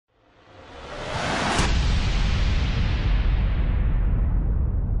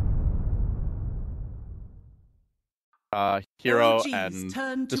hero,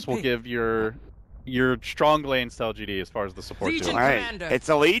 and this will give your strong lanes to LGD as far as the support do. All right, it's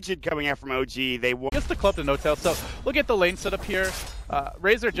a Legion coming out from OG. They will just the club to no-tail. So look at the lane setup here.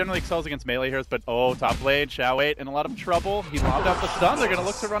 Razor generally excels against melee heroes, but top lane, Shao8 in a lot of trouble. He lobbed out the stun. They're going to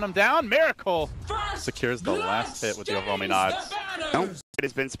look to run him down. Miracle secures the last hit with the overwhelming odds. It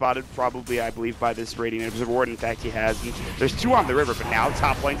has been spotted probably, I believe, by this rating observer. In fact, he has. And there's 2 on the river, but now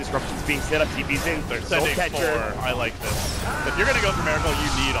top lane disruptions being set up. TP's in. They're sending 4. I like this. If you're going to go for Miracle,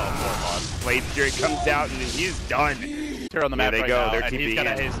 you need all 4 mods. Blade Fury comes out, and he's done. Here on the map there they go. Now, they're and he's got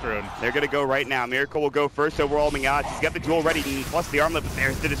a haste rune. They're going to go right now. Miracle will go first, overwhelming odds. He's got the duel ready, plus the armlet, but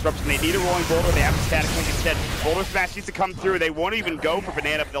there's the disruption. They need a rolling boulder. They have a static link instead. Boulder Smash needs to come through. They won't even go for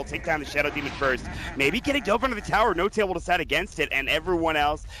Banana, but they'll take down the Shadow Demon first. Maybe getting Dope under the tower. No-tail will decide against it, and everyone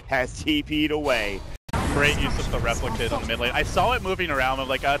else has TP'd away. Great use of the replicate on the mid lane. I saw it moving around. I'm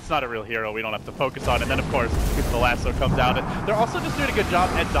like, it's not a real hero. We don't have to focus on it. And then, of course, the lasso comes out. And they're also just doing a good job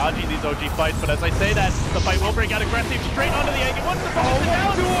at dodging these OG fights. But as I say that, the fight will break out aggressive straight onto the egg. He wants to push it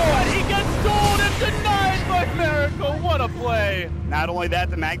down, and he gets gold and denied by Miracle. What a play. Not only that,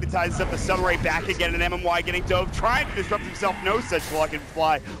 the magnetizes up the Sun Ray back again, and MMY getting dove, trying to disrupt himself. No such luck, and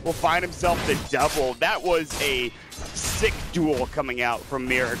Fly will find himself the double. That was a sick duel coming out from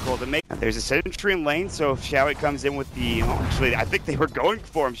Miracle to make. There's a sentry in lane, so if Shao8 comes in with the, actually I think they were going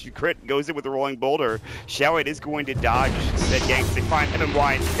for him. She crit goes in with the rolling boulder. Shao8 is going to dodge said ganks. They find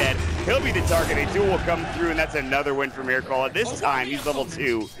MMY instead. He'll be the target. A duel will come through, and that's another win for Miracle. At this time, he's level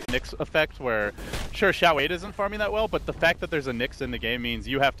 2. Nyx effect where, sure, Shao8 isn't farming that well, but the fact that there's a Nyx in the game means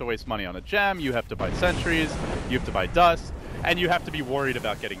you have to waste money on a gem, you have to buy sentries, you have to buy dust, and you have to be worried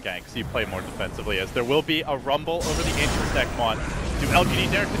about getting ganks. So you play more defensively, as there will be a rumble over the Ancient Deck mod. Do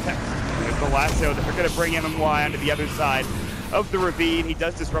LGD dare contest? There's the lasso. They're going to bring MMY onto the other side of the ravine. He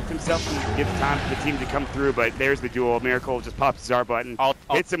does disrupt himself and gives time for the team to come through, but there's the duel. Miracle just pops his R button,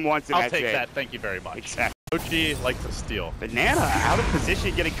 hits him once, and I'll that's take it. that. Thank you very much. Exactly. OG likes to steal. Banana out of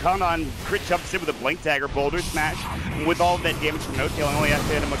position, getting caught on. Crit jumps in with a Blink Dagger, Boulder Smash. With all of that damage from No-tail, only has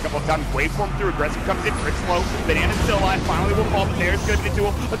to hit him a couple of times. Waveform through, aggressive comes in, crit slow. Banana's still alive, finally will fall, but there's going to be the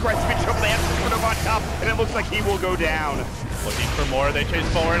duel. Aggressive in trouble, they have to put him on top, and it looks like he will go down. Looking for more, they chase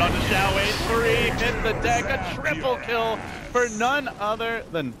forward onto Shao8. 3 hit the deck, a triple kill for none other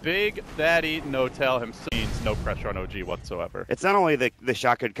than Big Daddy No-tail himself. No pressure on OG whatsoever. It's not only the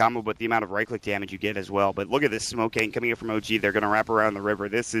shotgun combo, but the amount of right-click damage you get as well. But look at this smoke gang coming in from OG. They're going to wrap around the river.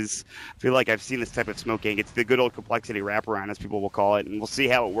 This is, I feel like I've seen this type of smoke gang. It's the good old complexity wraparound, as people will call it, and we'll see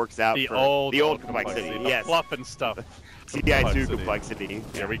how it works out. The old complexity. Yes. Fluff and stuff. CI2 complexity.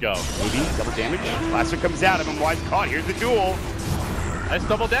 Here we go. Maybe double damage. Blaster comes out. MMY's caught. Here's the duel. Nice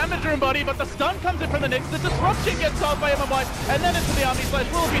double damage room, buddy, but the stun comes in from the Nyx. The disruption gets off by MMY, and then into the Omni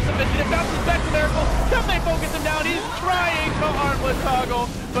Slash. Will be sufficient. It bounces back to Miracle. Can they focus him down? He's trying to armlet toggle,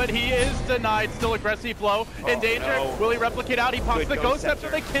 but he is denied. Still aggressive flow. In danger. No. Will he replicate out? He pops the Ghost Scepter.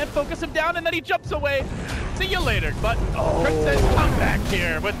 They can't focus him down, and then he jumps away. See you later. But Princess come back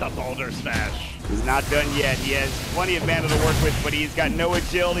here with the Boulder Smash. He's not done yet. He has plenty of mana to work with, but he's got no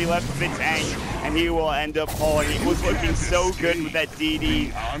agility left with the tank, and he will end up falling. He was looking so good with that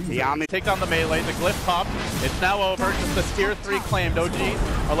DD. The Omni take on the melee, the glyph pop. It's now over. Just the tier 3 claimed. OG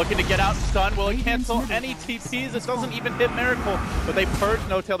are looking to get out and stun. Will it cancel any TPs? It doesn't even hit Miracle, but they purge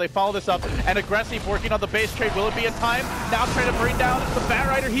No-tail. They follow this up, and aggressive working on the base trade. Will it be in time? Now trying to bring down the Bat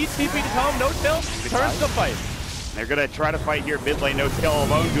Rider. He's TP'd home. No-tail turns the fight. They're going to try to fight here mid lane. No-tail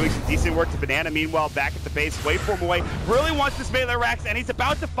alone, doing some decent work to Banana. Meanwhile, back at the base, Waveform away. Really wants this melee racks, and he's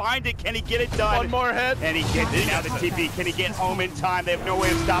about to find it. Can he get it done? One more hit. And he gets it. Now the TP. Can he get home in time? They have no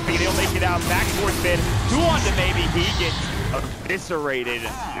way of stopping it. He'll make it out. Back towards mid. 2 on to maybe. He gets eviscerated,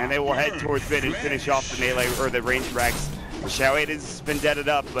 and they will head towards mid and finish off the melee, or the range racks. Shao8 has been deaded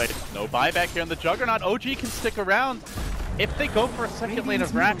up, but no buyback here in the Juggernaut. OG can stick around. If they go for a second lane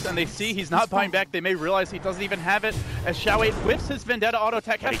of racks and they see he's not buying back, they may realize he doesn't even have it. As Shao8 whips his Vendetta auto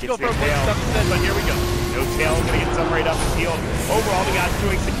attack, has to go for a quick stuff instead, but here we go. No-tail gonna get some right up the field. Overall, the guys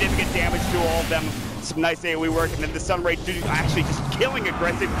doing significant damage to all of them. Some nice AoE work, and then the Sun Ray actually just killing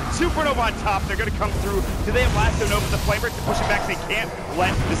aggressive. Supernova on top, they're gonna come through. Do they have Lasso Nova the flavor to push it back? They can't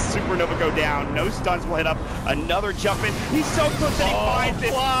let the Supernova go down. No stuns will hit up. Another jump in. He's so close that he finds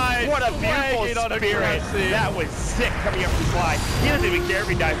it. Fly. What a beautiful spirit. That was sick coming up from Fly. He doesn't even care if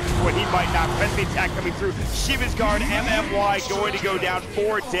he dies before. He might not. Defensive attack coming through. Shiva's guard, MMY going to go down,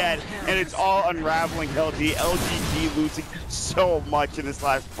 4 dead, and it's all unraveling. LGD losing so much in this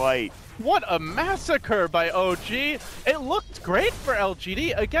last fight. What a massacre by OG. It looked great for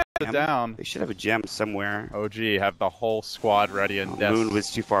LGD. Again, down. They should have a gem somewhere. OG have the whole squad ready and Moon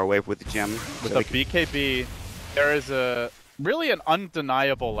was too far away with the gem. With a BKB There is really an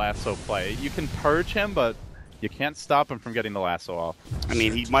undeniable lasso play. You can purge him, but you can't stop him from getting the lasso off. I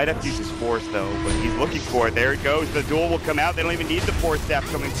mean, he might have to use his force, though, but he's looking for it. There it goes. The duel will come out. They don't even need the force staff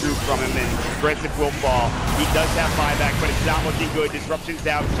coming through from him, and Aggressive will fall. He does have buyback, but it's not looking good. Disruption's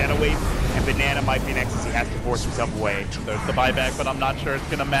down. Shadow Wave and Banana might be next as he has to force himself away. There's the buyback, but I'm not sure it's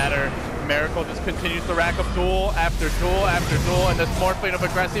going to matter. Miracle just continues to rack up duel after duel after duel, and this Morphling of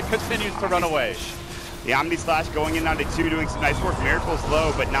Aggressive continues to run away. The Omni Slash going in onto 2, doing some nice work. Miracle's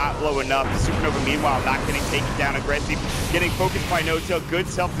low, but not low enough. Supernova, meanwhile, not getting taken down. Aggressive, getting focused by No-Tail. Good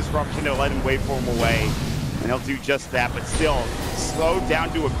self-disruption to let him waveform away. And he'll do just that, but still slowed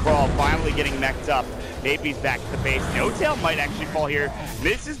down to a crawl, finally getting mech'd up. Maybe he's back to the base. No-Tail might actually fall here.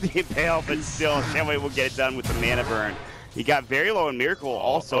 Misses the impale, but still, Shenwei will get it done with the mana burn. He got very low in Miracle,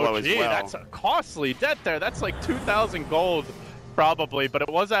 also low as well. That's a costly debt there. That's like 2,000 gold. Probably, but it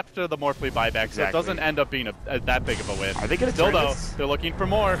was after the Morphly buyback, so it doesn't end up being that big of a win. Are they going to still, though, they're looking for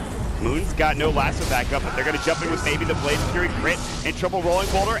more. Moon's got no lasso back up, but they're going to jump in with maybe the Blade Fury. Crit in trouble rolling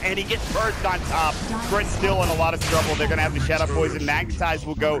boulder, and he gets purged on top. Crit's still in a lot of trouble. They're going to have the Shadow Poison. Magnetize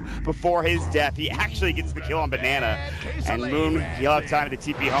will go before his death. He actually gets the kill on Banana, and Moon, he'll have time to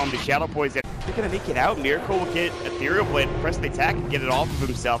TP home to Shadow Poison. They're going to make it out. Miracle will get Ethereal Blade, press the attack, and get it off of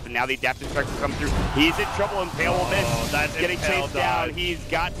himself, and now the Adaptive Strike will come through. He's in trouble, and Pale will miss. That's getting chased down. He's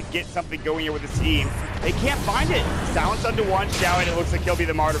got to get something going here with his team. They can't find it. Silence under one, Xiao, and it looks like he'll be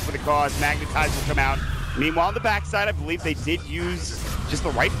the martyr for the cause. Magnetize will come out. Meanwhile, on the backside, I believe they did use just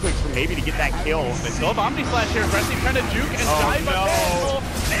the right clicks for maybe to get that kill. They still have Omni Slash here. Aggressive trying to juke and dive, but Miracle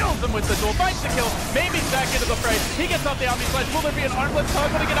nails him with the duel. Finds the kill. Maybe back into the fray. He gets off the Omni Slash. Will there be an armlet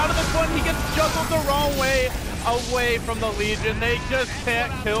toggle to get out of this one? He gets juggled the wrong way away from the Legion. They just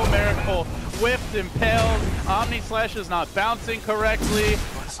can't kill Miracle. Whipped, impaled. Omni Slash is not bouncing correctly.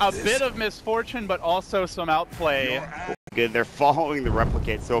 A bit of misfortune, but also some outplay. Good, they're following the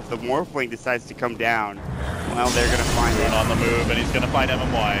replicate, so if the Morphling decides to come down, well, they're going to find it. On the move, and he's going to find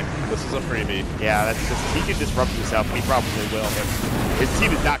MMY. This is a freebie. Yeah, that's just, he can disrupt himself, and he probably will. His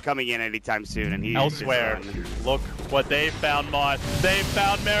team is not coming in anytime soon, and he's elsewhere. Look what they found, Mod. They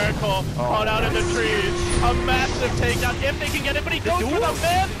found Miracle caught out in the trees. A massive takedown, if they can get it, but he goes for the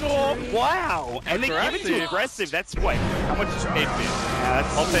man duel. Wow, and they give it to Aggressive. That's what? How much is 8 feet?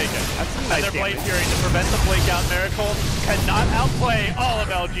 Yeah, I'll take it. That's some nice damage. Blade Fury to prevent the Blakeout. Miracle cannot outplay all of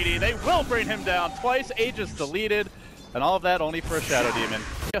LGD. They will bring him down twice. Aegis deleted, and all of that only for a Shadow Demon.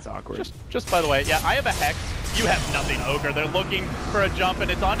 That's awkward. Just by the way, yeah, I have a Hex. You have nothing, Ogre. They're looking for a jump,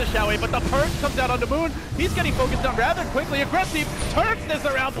 and it's onto Xiaowei, but the Purge comes out onto Moon. He's getting focused on rather quickly. Aggressive turns this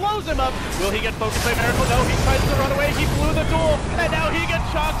around, blows him up. Will he get focused by Miracle? No, he tries to run away. He blew the duel, and now he gets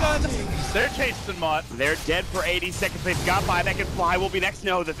shotgun. They're chasing Mott. They're dead for 80 seconds. They've got buyback, and Fly will be next.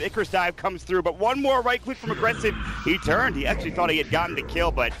 No, the Icarus dive comes through, but one more right click from Aggressive. He turned. He actually thought he had gotten the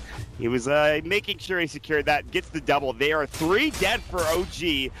kill, but he was making sure he secured that. Gets the double. They are 3 dead for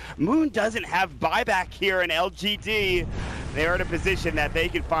OG. Moon doesn't have buyback here in LGD. They're in a position that they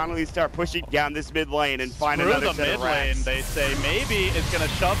can finally start pushing down this mid lane and find another set of racks. They say maybe it's going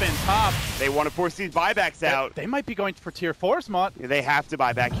to shove in top. They want to force these buybacks out. They might be going for tier 4s, Mott. They have to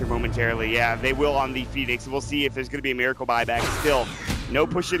buy back here momentarily. Yeah, they will on the Phoenix. We'll see if there's going to be a miracle buyback. Still, no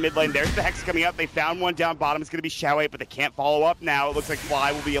push in mid lane. There's the Hex coming up. They found one down bottom. It's going to be Xiaowei, but they can't follow up now. It looks like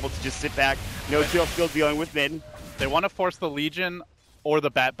Fly will be able to just sit back. No-Tail still dealing with mid. They want to force the Legion or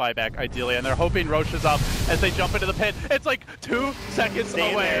the Bat buyback, ideally, and they're hoping Roche is up as they jump into the pit. It's like 2 seconds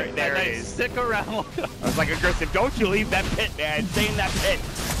away, there and they stick around. I was like, Aggressive, don't you leave that pit, man. Stay in that pit.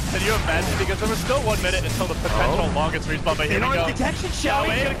 Can you imagine? Because there was still 1 minute until the potential longest respawn, but here we go. Detection,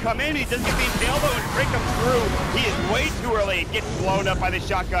 Xiaowei's going to come in. He doesn't get the impale, though, and break him through. He is way too early. Gets blown up by the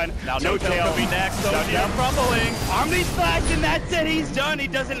shotgun. Now No-Tail could be next. No-Tail crumbling. Omni Slash, and that's it. He's done. He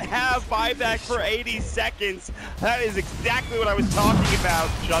doesn't have buyback for 80 seconds. That is exactly what I was talking about.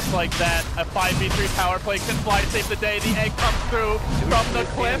 Just like that, a 5v3 power play can Fly to save the day. The egg comes through from the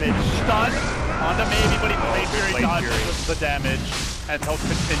cliff. Stun onto maybe, but he Blade Fury dodges the damage. And he'll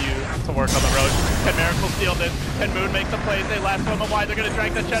continue to work on the road. Can Miracle steal this? Can Moon make some plays? They last from wide. They're going to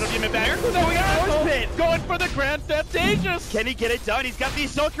drag the Shadow Demon back. Going for the Grand Theft Aegis. Can he get it done? He's got the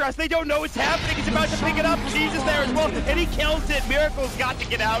Assault Thrust. They don't know what's happening. He's about to pick it up. Jesus there as well. And he kills it. Miracle's got to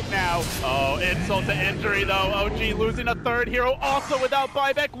get out now. Oh, insult to injury, though. OG losing a 3rd hero. Also without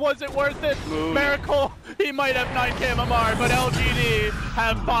buyback. Was it worth it? Moon. Miracle, he might have 9k MMR, but LGD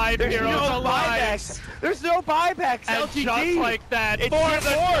have 5 heroes alive. There's no buybacks. And LGD. just like that, for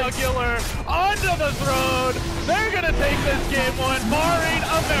the jugular, onto the throne. They're going to take this game 1, barring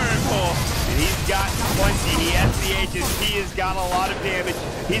a miracle. And He's got plenty. He SCHs. He has got a lot of damage.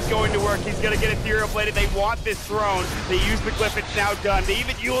 He's going to work. He's going to get Ethereal Bladed. They want this throne. They use the Glyph. It's now done. They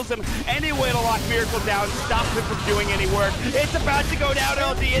even use him any way to lock Miracle down, stop him from doing any work. It's about to go down,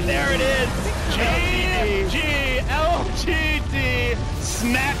 LG, and there it is. LGD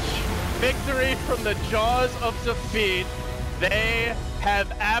snatch victory from the jaws of defeat. They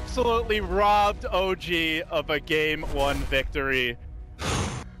have absolutely robbed OG of a Game 1 victory.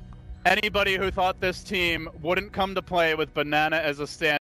 Anybody who thought this team wouldn't come to play with Banana as a stand